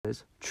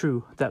is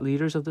true that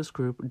leaders of this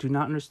group do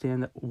not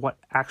understand what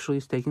actually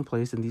is taking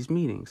place in these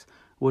meetings,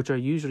 which are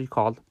usually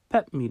called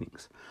PEP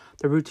meetings.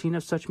 The routine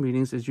of such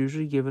meetings is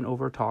usually given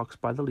over talks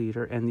by the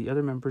leader and the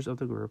other members of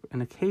the group,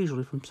 and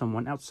occasionally from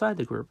someone outside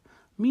the group.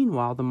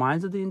 Meanwhile, the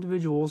minds of the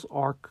individuals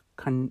are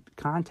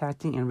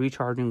contacting and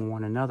recharging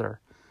one another.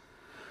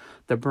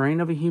 The brain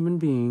of a human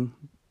being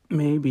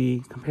may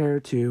be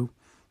compared to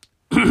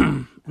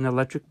an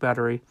electric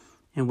battery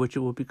in which it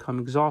will become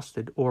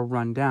exhausted or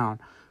run down,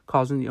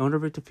 causing the owner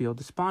of it to feel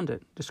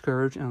despondent,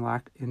 discouraged, and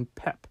lack in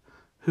pep.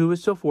 Who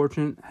is so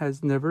fortunate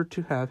as never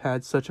to have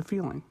had such a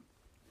feeling?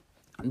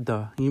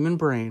 The human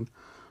brain,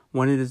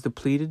 when it is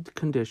depleted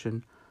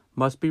condition,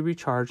 must be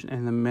recharged,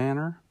 and the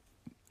manner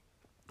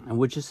in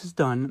which this is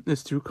done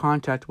is through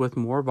contact with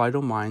more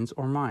vital minds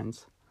or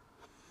minds.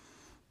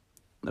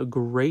 The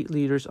great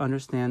leaders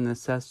understand the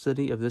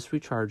necessity of this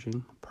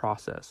recharging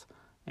process,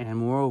 and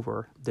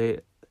moreover, they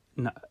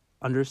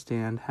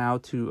understand how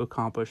to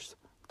accomplish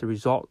the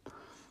result.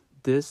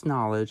 This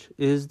knowledge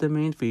is the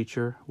main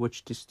feature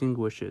which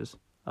distinguishes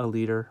a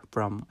leader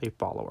from a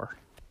follower.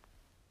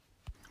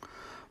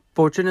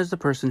 Fortunate is the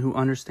person who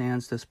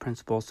understands this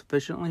principle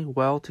sufficiently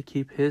well to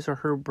keep his or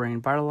her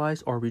brain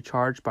vitalized or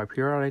recharged by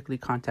periodically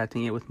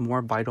contacting it with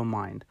more vital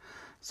mind.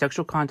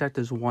 Sexual contact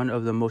is one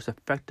of the most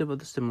effective of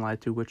the stimuli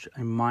through which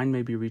a mind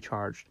may be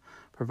recharged,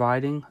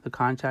 providing the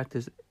contact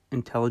is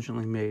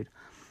intelligently made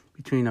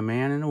between a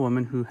man and a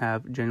woman who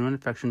have genuine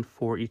affection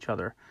for each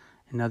other.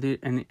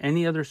 And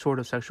any other sort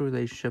of sexual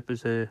relationship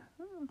is a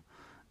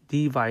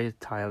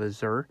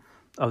devitalizer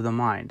of the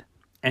mind.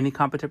 Any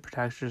competent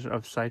practitioner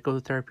of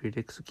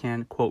psychotherapeutics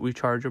can, quote,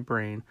 recharge a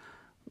brain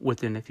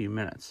within a few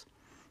minutes.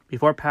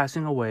 Before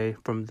passing away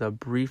from the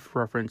brief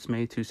reference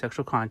made to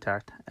sexual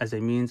contact as a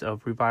means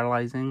of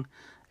revitalizing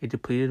a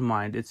depleted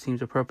mind, it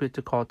seems appropriate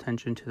to call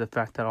attention to the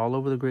fact that all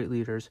over the great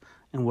leaders,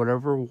 in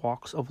whatever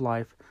walks of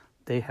life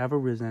they have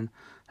arisen,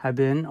 have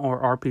been or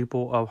are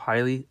people of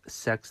highly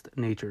sexed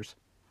natures.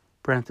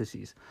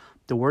 Parentheses.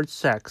 The word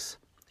sex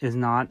is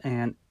not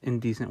an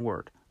indecent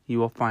word. You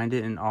will find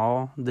it in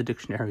all the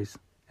dictionaries.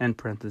 End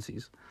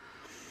parentheses.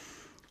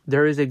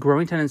 There is a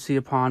growing tendency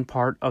upon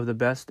part of the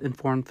best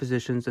informed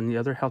physicians and the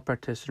other health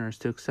practitioners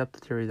to accept the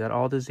theory that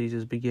all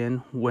diseases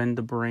begin when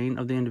the brain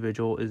of the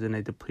individual is in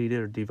a depleted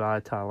or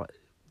devitalized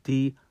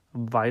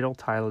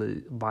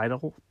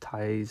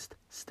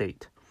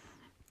state.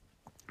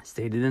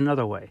 Stated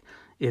another way,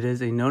 it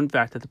is a known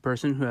fact that the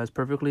person who has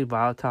perfectly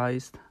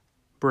vitalized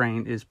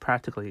brain is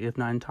practically, if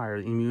not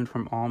entirely, immune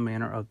from all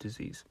manner of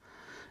disease.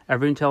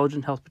 Every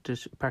intelligent health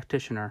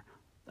practitioner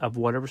of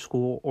whatever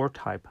school or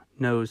type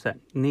knows that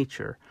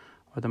nature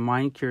or the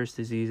mind cures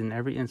disease in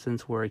every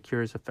instance where a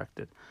cure is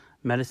effected.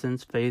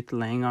 Medicines, faith,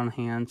 laying on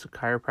hands,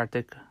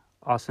 chiropractic,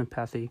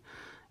 osteopathy,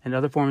 and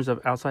other forms of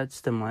outside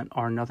stimulant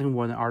are nothing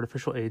more than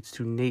artificial aids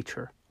to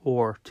nature,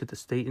 or, to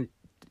state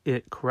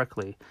it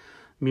correctly,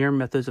 mere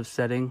methods of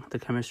setting the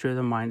chemistry of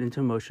the mind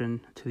into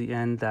motion to the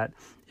end that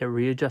it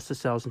readjusts the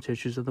cells and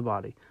tissues of the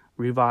body,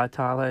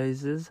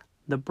 revitalizes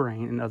the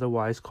brain, and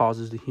otherwise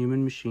causes the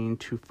human machine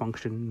to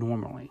function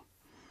normally.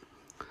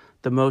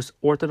 The most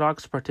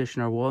orthodox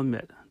practitioner will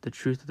admit the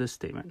truth of this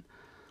statement.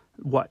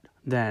 What,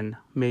 then,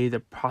 may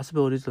the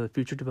possibilities of the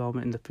future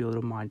development in the field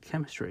of mind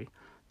chemistry?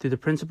 Through the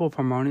principle of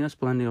harmonious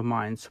blending of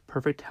minds,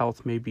 perfect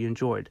health may be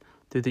enjoyed.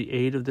 Through the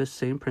aid of this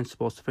same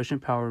principle,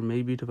 sufficient power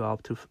may be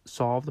developed to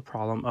solve the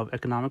problem of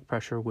economic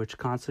pressure which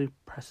constantly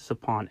presses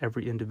upon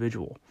every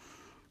individual.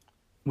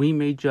 We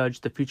may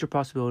judge the future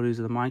possibilities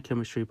of the mind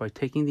chemistry by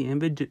taking the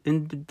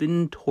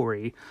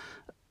inventory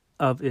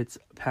of its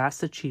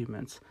past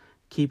achievements,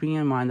 keeping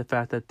in mind the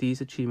fact that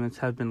these achievements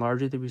have been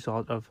largely the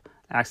result of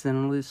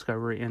accidental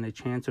discovery and a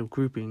chance of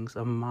groupings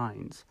of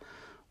minds.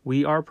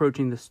 We are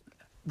approaching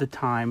the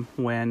time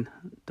when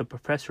the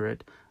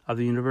professorate of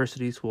the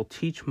universities will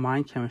teach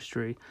mind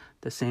chemistry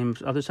the same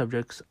as other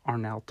subjects are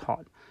now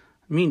taught.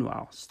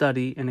 Meanwhile,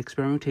 study and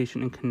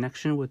experimentation in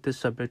connection with this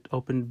subject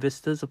open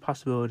vistas of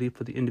possibility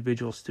for the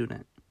individual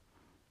student.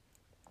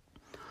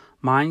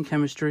 Mind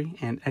chemistry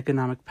and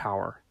economic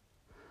power.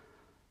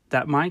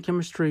 That mind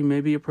chemistry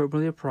may be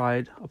appropriately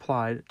applied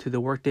to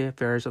the workday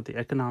affairs of the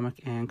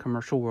economic and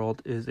commercial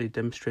world is a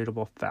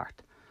demonstrable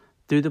fact.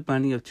 Through the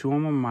blending of two or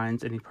more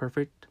minds in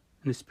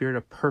a spirit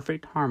of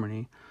perfect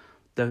harmony,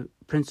 the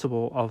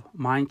principle of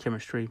mind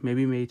chemistry may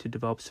be made to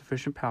develop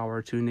sufficient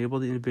power to enable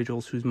the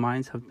individuals whose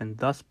minds have been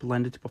thus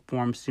blended to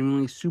perform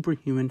seemingly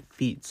superhuman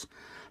feats.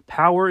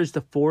 Power is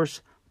the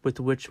force with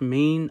which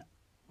man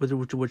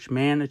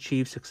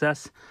achieves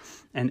success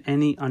in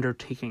any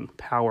undertaking.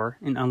 Power,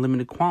 in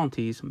unlimited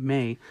quantities,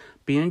 may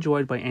be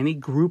enjoyed by any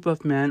group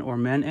of men or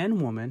men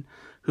and women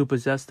who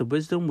possess the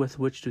wisdom with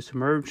which to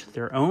submerge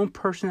their own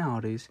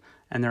personalities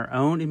and their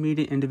own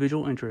immediate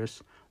individual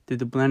interests through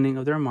the blending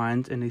of their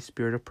minds in a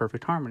spirit of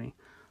perfect harmony.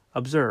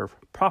 Observe,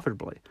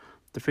 profitably,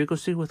 the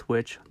frequency with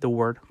which the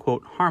word,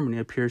 quote, harmony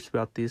appears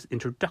throughout this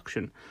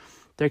introduction.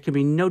 There can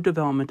be no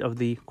development of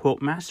the,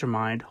 quote,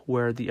 mastermind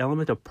where the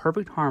element of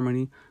perfect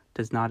harmony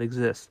does not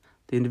exist.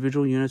 The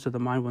individual units of the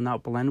mind will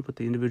not blend with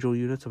the individual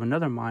units of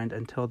another mind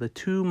until the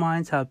two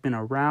minds have been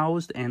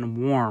aroused and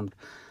warmed,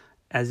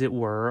 as it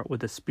were,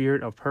 with a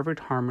spirit of perfect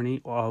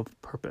harmony of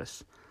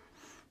purpose.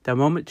 The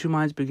moment two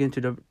minds begin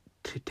to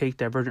take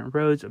divergent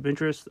roads of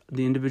interest,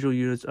 the individual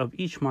units of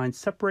each mind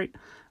separate,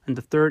 and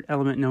the third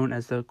element, known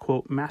as the,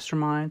 quote,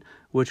 mastermind,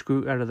 which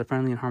grew out of the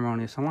friendly and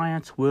harmonious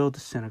alliance, will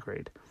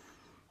disintegrate.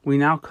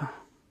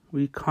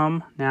 We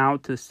come now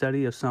to the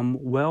study of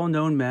some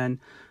well-known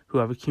men who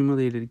have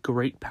accumulated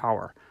great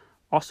power,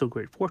 also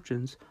great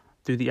fortunes,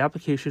 through the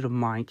application of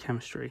mind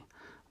chemistry.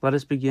 Let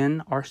us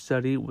begin our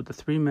study with the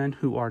three men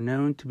who are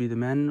known to be the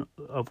men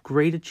of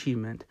great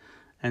achievement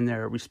in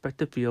their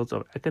respective fields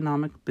of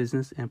economic,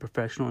 business, and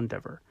professional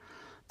endeavor.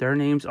 Their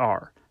names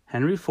are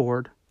Henry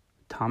Ford,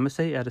 Thomas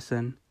A.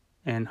 Edison,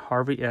 and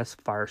Harvey S.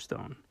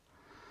 Firestone.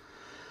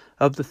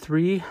 Of the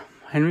three,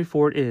 Henry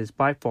Ford is,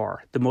 by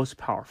far, the most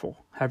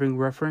powerful, having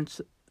reference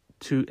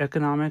to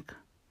economic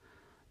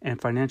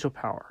and financial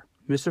power.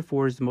 Mr.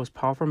 Ford is the most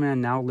powerful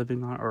man now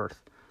living on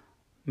earth.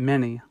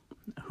 Many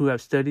who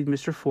have studied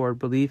Mr. Ford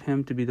believe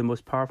him to be the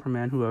most powerful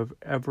man who have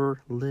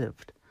ever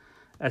lived.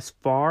 As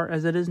far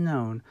as it is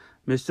known,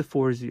 Mr.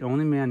 Ford is the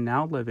only man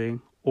now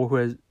living, or who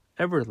has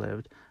ever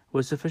lived,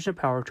 with sufficient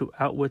power to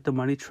outwit the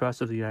money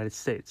trust of the United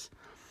States.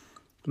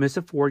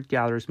 Mr. Ford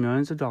gathers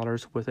millions of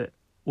dollars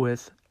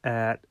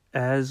at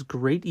as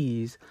great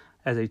ease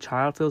as a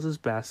child fills his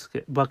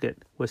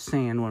bucket with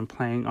sand when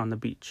playing on the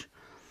beach.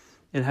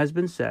 It has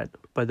been said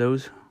by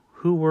those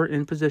who were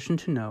in position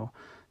to know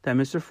that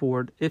Mr.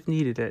 Ford, if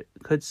needed it,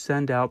 could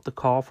send out the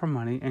call for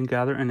money and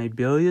gather in $1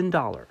 billion,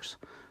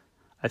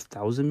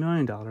 $1,000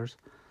 million,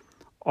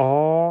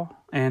 all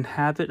and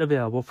have it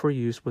available for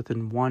use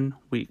within 1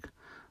 week.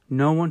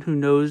 No one who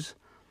knows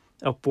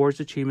of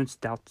Ford's achievements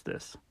doubts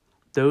this.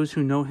 Those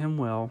who know him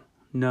well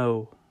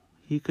know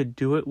he could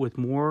do it with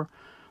no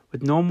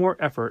more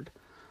effort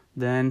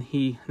than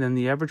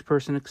the average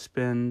person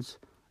expends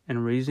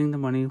in raising the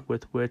money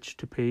with which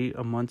to pay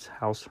a month's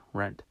house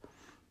rent.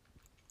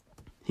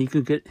 He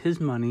could get his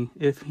money,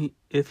 if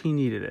he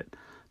needed it,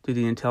 through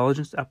the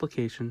intelligent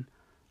application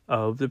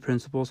of the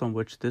principles on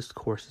which this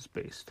course is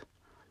based.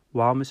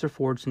 While Mr.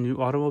 Ford's new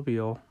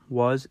automobile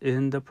was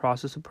in the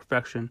process of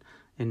perfection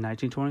in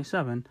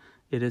 1927,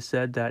 it is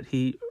said that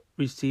he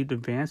received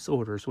advance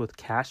orders with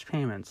cash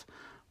payments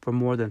for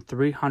more than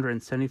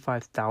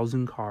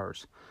 375,000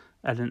 cars.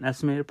 At an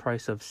estimated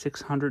price of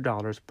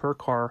 $600 per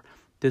car,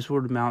 this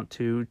would amount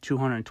to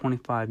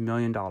 $225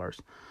 million,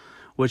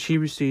 which he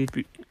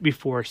received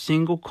before a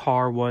single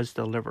car was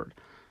delivered.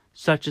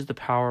 Such is the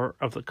power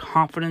of the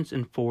confidence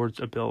in Ford's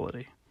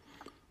ability.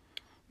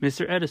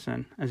 Mr.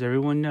 Edison, as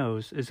everyone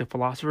knows, is a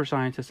philosopher,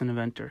 scientist, and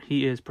inventor.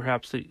 He is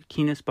perhaps the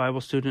keenest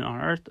Bible student on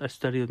earth, a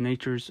study of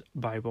nature's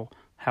Bible,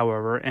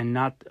 however, and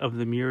not of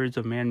the myriads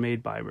of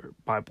man-made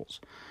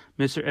Bibles.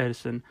 Mr.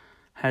 Edison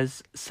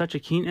has such a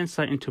keen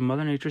insight into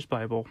Mother Nature's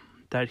Bible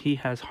that he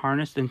has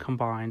harnessed and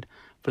combined,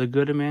 for the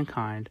good of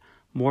mankind,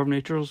 more of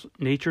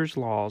nature's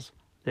laws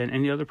than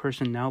any other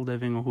person now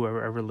living or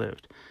whoever ever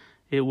lived.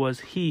 It was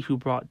he who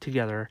brought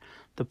together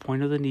the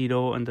point of the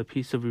needle and the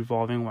piece of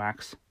revolving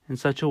wax in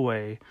such a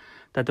way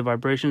that the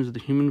vibrations of the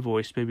human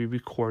voice may be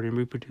recorded and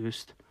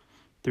reproduced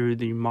through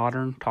the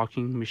modern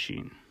talking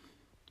machine.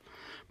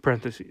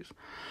 Parentheses.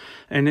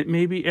 And it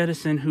may be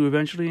Edison who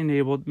eventually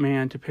enabled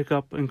man to pick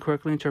up and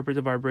correctly interpret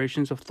the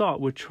vibrations of thought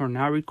which are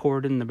now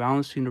recorded in the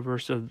balanced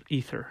universe of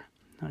ether,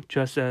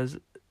 just as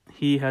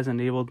he has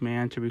enabled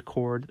man to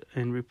record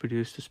and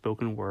reproduce the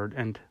spoken word,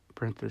 end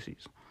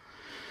parentheses.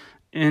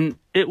 And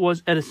it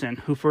was Edison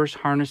who first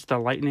harnessed the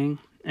lightning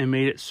and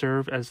made it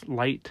serve as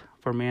light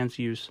for man's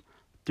use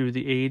through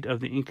the aid of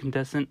the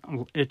incandescent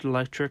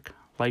electric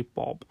light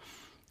bulb.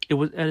 It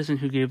was Edison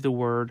who gave the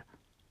world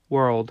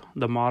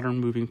the modern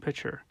moving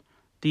picture.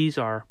 These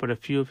are but a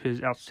few of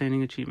his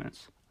outstanding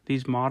achievements.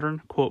 These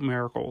modern, quote,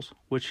 miracles,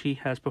 which he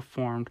has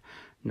performed,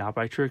 not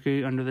by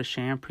trickery under the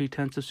sham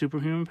pretense of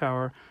superhuman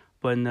power,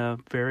 but in the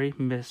very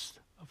midst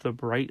of the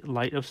bright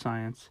light of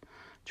science,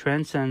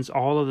 transcends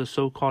all of the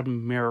so-called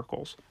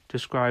miracles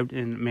described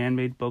in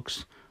man-made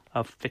books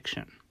of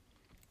fiction.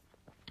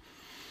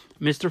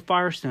 Mr.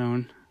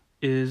 Firestone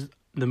is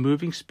the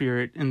moving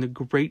spirit in the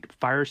great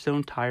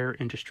Firestone tire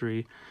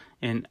industry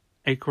in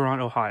Akron,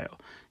 Ohio.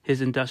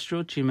 His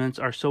industrial achievements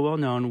are so well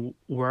known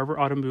wherever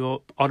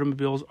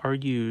automobiles are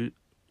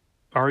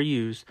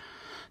used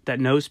that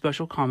no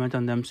special comment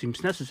on them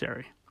seems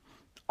necessary.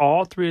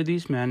 All three of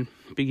these men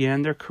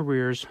began their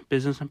careers,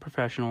 business and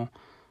professional,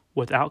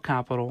 without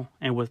capital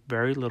and with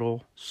very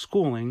little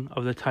schooling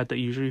of the type that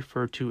usually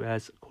referred to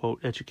as,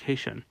 quote,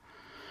 education.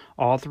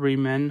 All three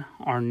men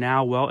are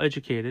now well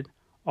educated.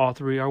 All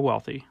three are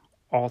wealthy.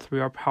 All three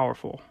are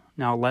powerful.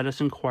 Now let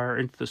us inquire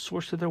into the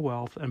source of their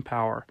wealth and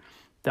power.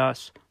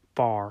 Thus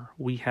far,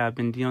 we have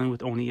been dealing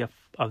with only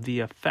of the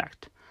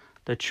effect.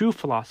 The true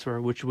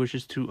philosopher, which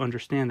wishes to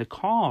understand the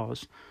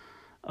cause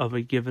of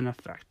a given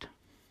effect.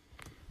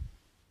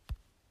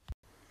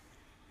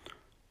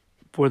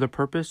 For the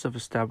purpose of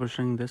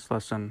establishing this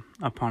lesson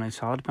upon a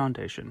solid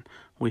foundation,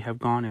 we have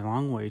gone a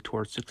long way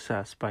towards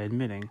success by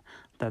admitting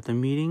that the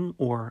meeting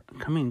or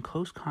coming in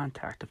close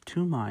contact of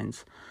two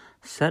minds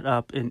set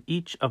up in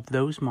each of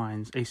those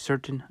minds a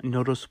certain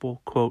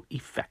noticeable, quote,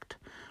 effect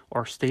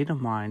or state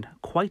of mind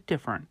quite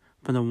different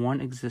from the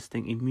one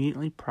existing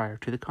immediately prior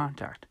to the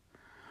contact.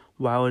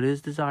 While it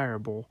is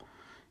desirable,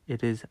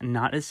 it is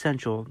not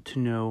essential to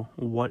know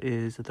what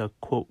is the,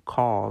 quote,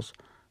 cause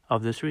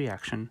of this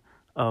reaction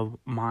of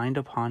mind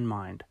upon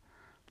mind.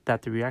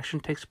 That the reaction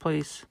takes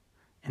place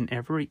in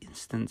every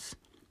instance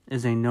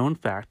is a known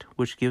fact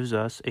which gives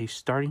us a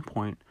starting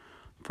point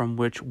from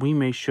which we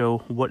may show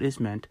what is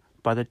meant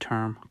by the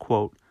term,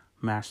 quote,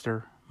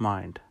 master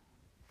mind.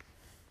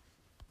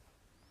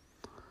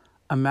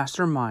 A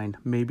master mind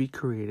may be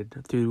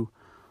created through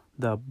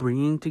the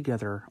bringing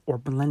together or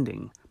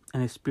blending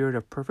in a spirit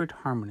of perfect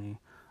harmony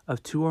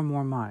of two or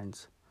more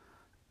minds.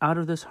 Out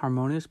of this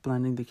harmonious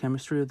blending, the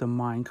chemistry of the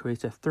mind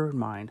creates a third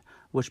mind,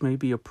 which may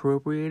be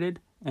appropriated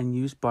and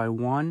used by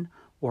one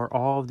or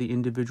all of the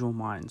individual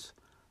minds.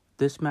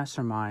 This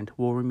master mind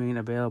will remain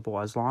available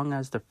as long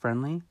as the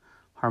friendly,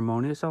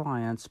 harmonious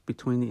alliance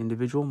between the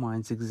individual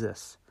minds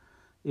exists.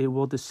 It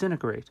will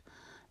disintegrate,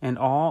 and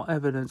all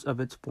evidence of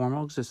its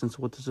former existence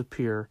will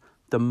disappear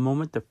the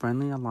moment the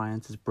friendly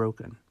alliance is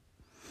broken.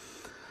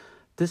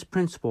 This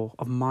principle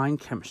of mind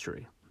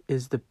chemistry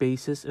is the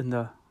basis in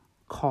the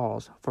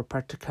cause for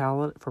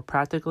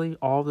practically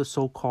all of the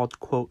so-called,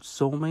 quote,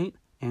 soulmate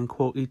and,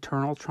 quote,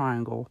 eternal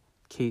triangle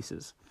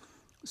cases,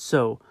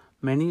 so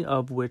many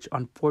of which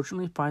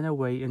unfortunately find their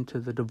way into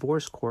the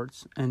divorce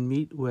courts and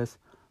meet with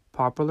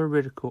popular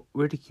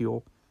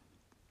ridicule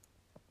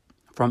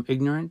from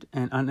ignorant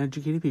and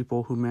uneducated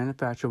people who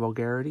manufacture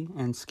vulgarity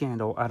and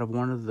scandal out of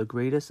one of the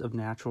greatest of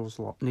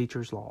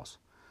nature's laws.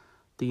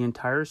 The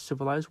entire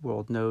civilized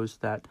world knows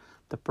that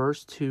the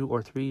first 2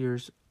 or 3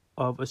 years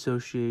of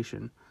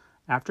association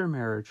after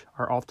marriage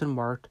are often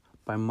marked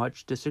by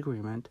much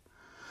disagreement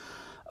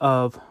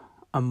of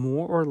a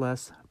more or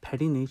less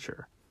petty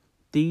nature.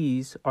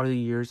 These are the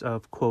years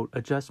of, quote,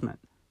 adjustment.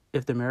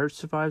 If the marriage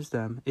survives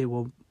them, it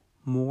will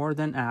more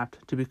than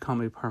apt to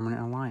become a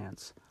permanent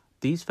alliance.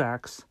 These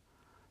facts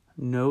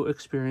no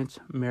experienced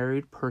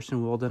married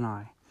person will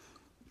deny.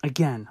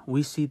 Again,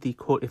 we see the,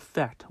 quote,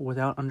 effect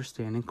without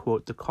understanding,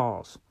 quote, the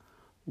cause.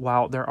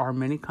 While there are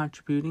many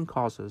contributing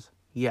causes,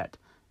 yet,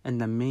 in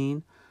the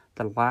main,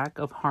 the lack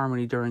of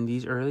harmony during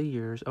these early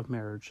years of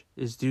marriage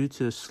is due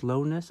to the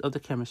slowness of the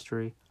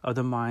chemistry of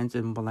the minds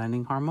in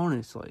blending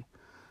harmoniously.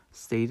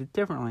 Stated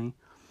differently,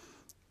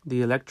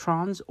 the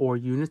electrons or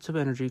units of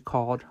energy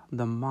called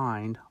the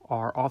mind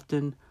are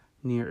often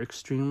neither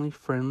extremely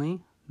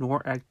friendly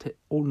nor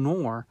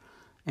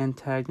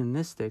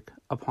antagonistic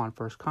upon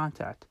first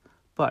contact,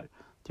 but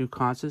through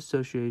constant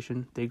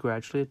association they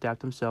gradually adapt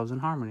themselves in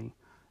harmony,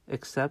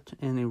 except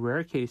in the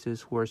rare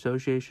cases where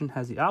association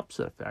has the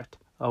opposite effect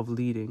of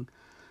leading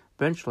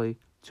eventually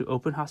to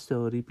open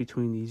hostility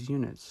between these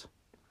units.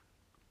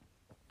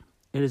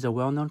 It is a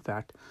well-known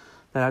fact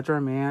that after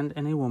a man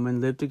and a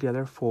woman live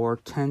together for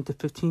 10 to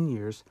 15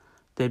 years,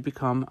 they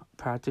become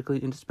practically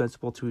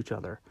indispensable to each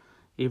other,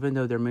 even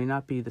though there may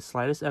not be the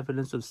slightest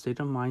evidence of the state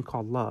of mind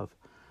called love.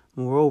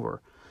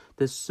 Moreover,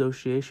 this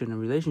association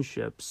and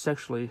relationship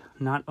sexually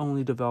not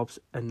only develops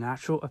a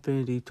natural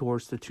affinity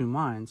towards the two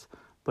minds,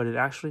 but it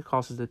actually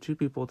causes the two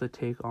people to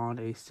take on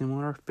a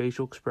similar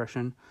facial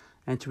expression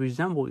and to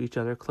resemble each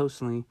other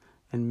closely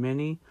in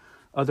many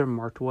other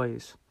marked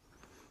ways.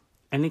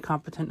 Any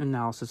competent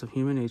analysis of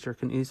human nature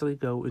can easily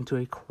go into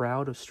a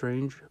crowd of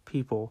strange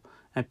people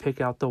and pick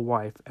out the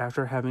wife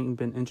after having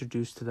been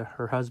introduced to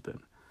her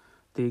husband.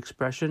 The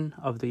expression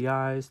of the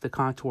eyes, the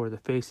contour of the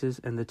faces,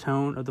 and the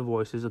tone of the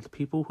voices of the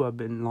people who have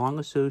been long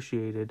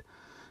associated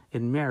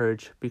in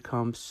marriage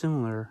become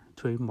similar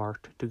to a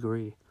marked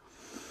degree.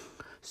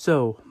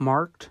 So,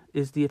 marked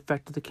is the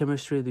effect of the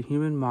chemistry of the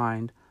human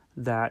mind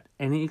that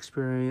any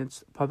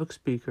experienced public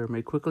speaker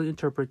may quickly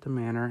interpret the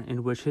manner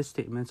in which his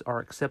statements are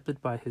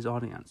accepted by his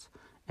audience.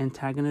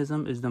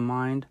 Antagonism is the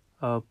mind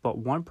of but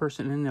one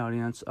person in the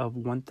audience of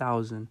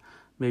 1,000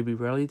 may be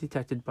rarely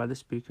detected by the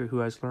speaker who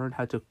has learned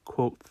how to,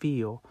 quote,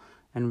 feel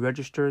and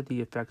register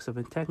the effects of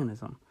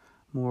antagonism.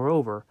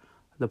 Moreover,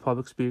 the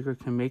public speaker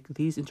can make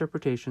these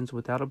interpretations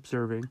without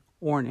observing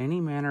or in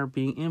any manner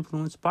being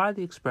influenced by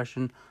the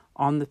expression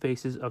on the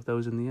faces of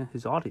those in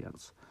his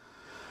audience.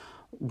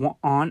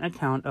 On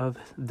account of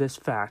this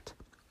fact,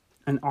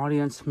 an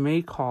audience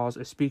may cause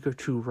a speaker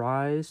to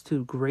rise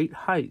to great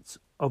heights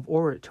of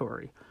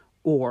oratory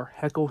or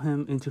heckle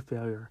him into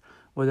failure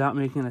without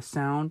making a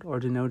sound or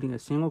denoting a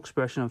single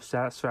expression of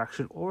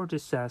satisfaction or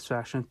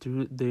dissatisfaction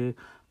through the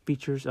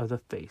features of the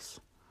face.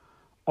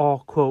 All,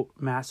 quote,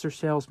 master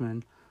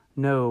salesmen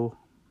know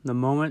the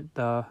moment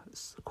the,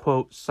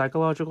 quote,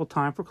 psychological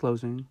time for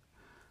closing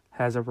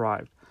has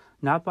arrived,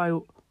 not by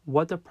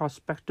what the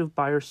prospective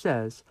buyer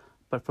says,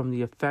 but from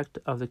the effect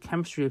of the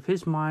chemistry of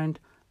his mind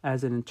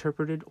as it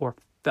interpreted or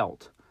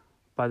felt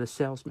by the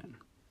salesman.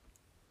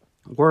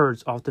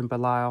 Words often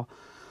belie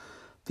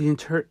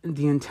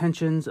the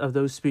intentions of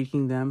those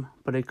speaking them,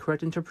 but a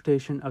correct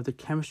interpretation of the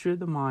chemistry of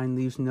the mind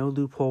leaves no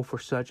loophole for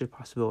such a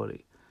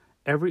possibility.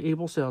 Every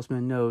able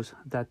salesman knows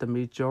that the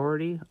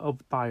majority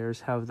of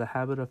buyers have the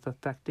habit of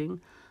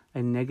affecting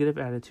a negative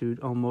attitude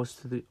almost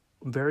to the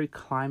very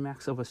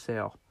climax of a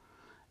sale.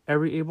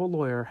 Every able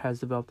lawyer has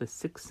developed a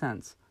sixth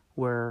sense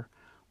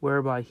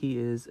whereby he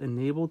is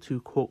enabled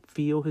to, quote,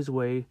 feel his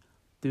way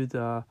through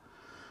the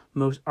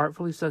most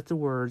artfully selected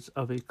words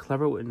of a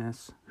clever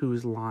witness who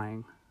is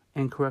lying,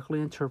 and correctly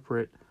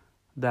interpret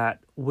that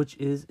which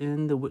is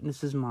in the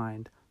witness's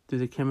mind through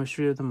the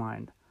chemistry of the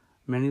mind.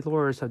 Many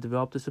lawyers have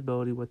developed this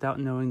ability without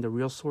knowing the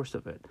real source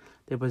of it.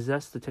 They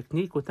possess the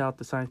technique without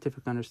the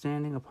scientific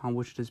understanding upon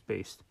which it is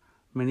based.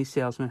 Many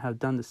salesmen have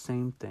done the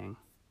same thing.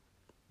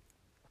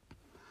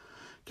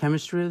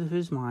 Chemistry of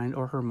his mind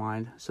or her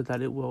mind, so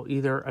that it will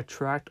either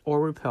attract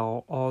or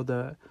repel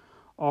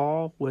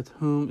all with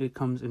whom it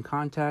comes in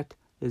contact,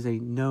 is a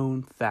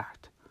known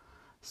fact.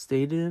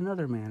 Stated in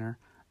another manner,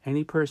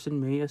 any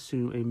person may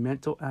assume a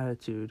mental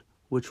attitude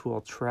which will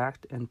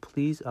attract and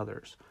please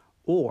others,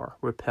 or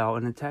repel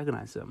and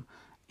antagonize them,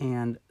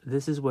 and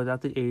this is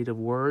without the aid of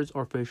words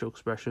or facial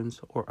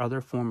expressions or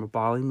other form of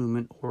bodily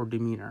movement or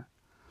demeanor.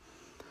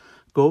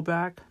 Go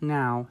back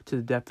now to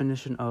the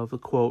definition of the,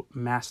 quote,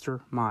 master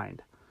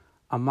mind,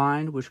 a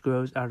mind which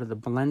grows out of the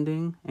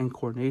blending and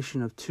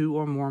coordination of two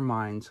or more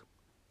minds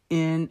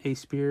in a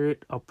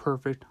spirit of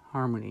perfect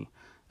harmony,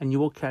 and you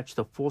will catch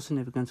the full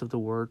significance of the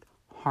word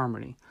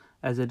harmony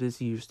as it is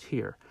used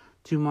here.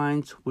 Two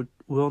minds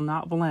will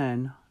not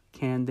blend,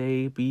 can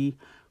they be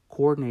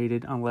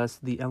coordinated unless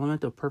the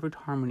element of perfect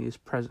harmony is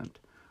present,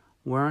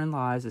 wherein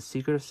lies the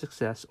secret of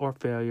success or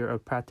failure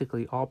of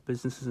practically all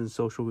businesses and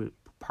social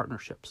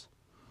partnerships.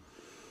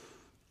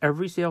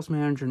 Every sales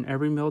manager and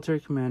every military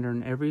commander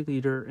and every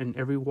leader in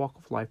every walk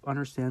of life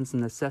understands the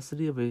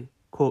necessity of a,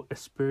 quote,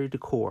 esprit de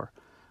corps,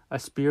 a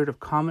spirit of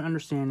common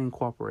understanding and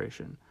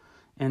cooperation,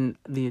 and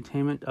the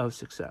attainment of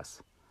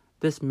success.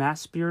 This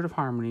mass spirit of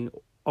harmony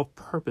of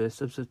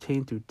purpose is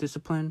obtained through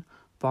discipline,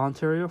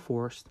 voluntary or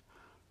forced,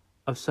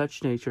 of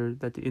such nature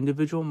that the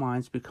individual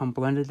minds become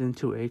blended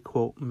into a,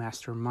 quote,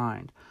 master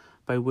mind,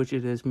 by which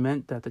it is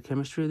meant that the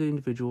chemistry of the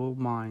individual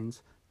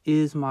minds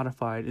is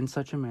modified in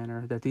such a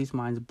manner that these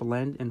minds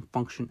blend and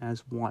function as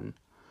one.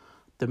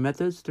 The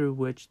methods through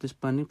which this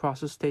blending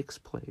process takes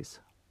place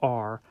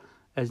are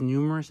as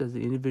numerous as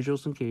the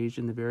individuals engaged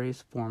in the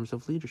various forms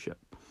of leadership.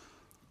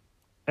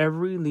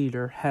 Every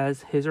leader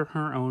has his or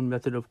her own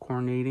method of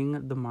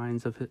coordinating the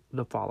minds of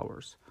the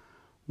followers.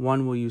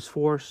 One will use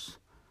force,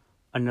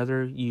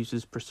 another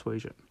uses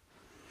persuasion.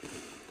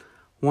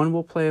 One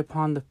will play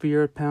upon the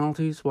fear of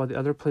penalties while the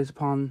other plays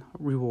upon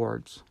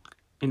rewards,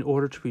 in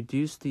order to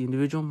reduce the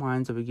individual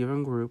minds of a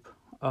given group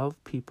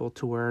of people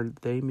to where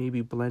they may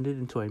be blended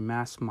into a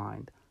mass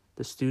mind.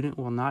 The student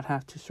will not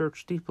have to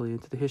search deeply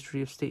into the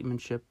history of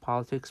statesmanship,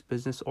 politics,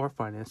 business, or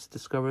finance to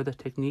discover the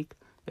technique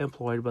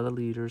employed by the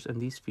leaders in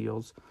these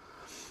fields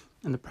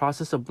in the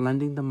process of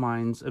blending the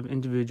minds of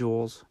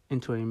individuals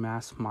into a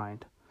mass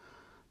mind.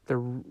 The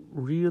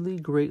really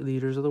great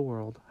leaders of the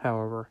world,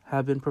 however,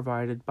 have been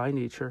provided by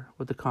nature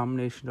with a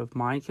combination of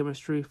mind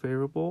chemistry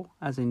favorable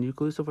as a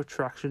nucleus of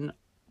attraction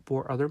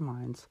for other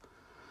minds.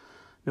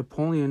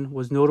 Napoleon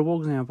was a notable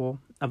example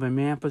of a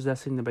man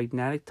possessing the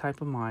magnetic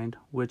type of mind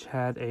which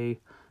had a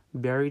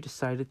very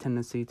decided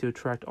tendency to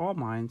attract all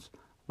minds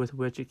with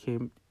which it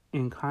came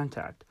in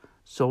contact.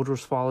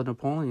 Soldiers followed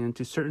Napoleon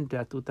to certain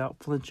death without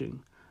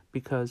flinching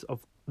because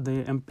of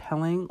the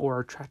impelling or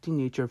attracting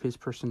nature of his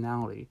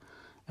personality,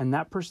 and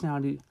that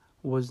personality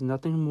was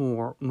nothing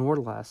more nor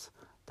less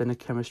than the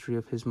chemistry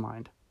of his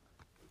mind.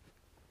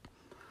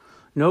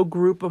 No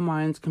group of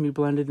minds can be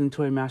blended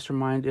into a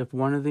mastermind if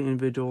one of the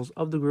individuals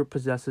of the group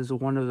possesses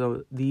one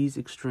of these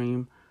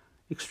extremely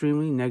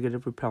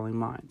negative, repelling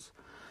minds.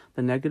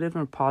 The negative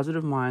and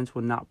positive minds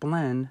will not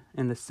blend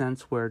in the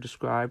sense where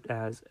described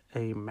as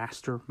a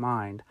master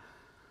mind.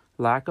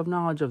 Lack of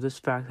knowledge of this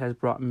fact has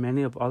brought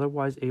many of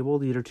otherwise able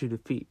leaders to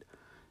defeat.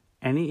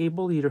 Any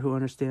able leader who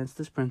understands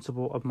this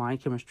principle of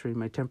mind chemistry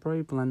may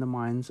temporarily blend the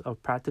minds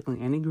of practically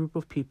any group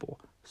of people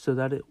so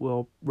that it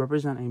will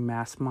represent a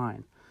mass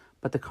mind.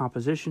 But the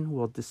composition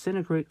will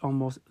disintegrate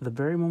almost the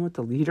very moment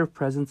the leader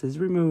presence is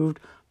removed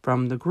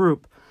from the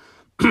group.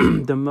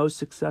 The most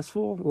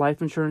successful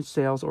life insurance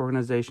sales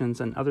organizations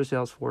and other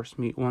sales force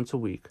meet once a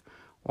week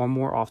or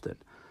more often.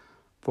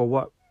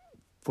 For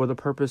the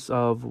purpose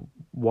of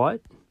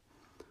what?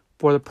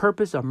 For the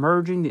purpose of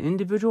merging the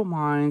individual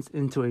minds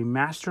into a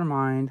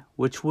mastermind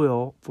which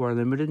will, for a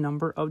limited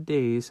number of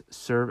days,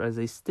 serve as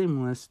a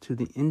stimulus to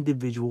the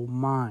individual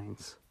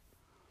minds.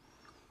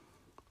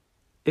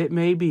 It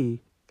may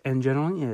be, and generally is,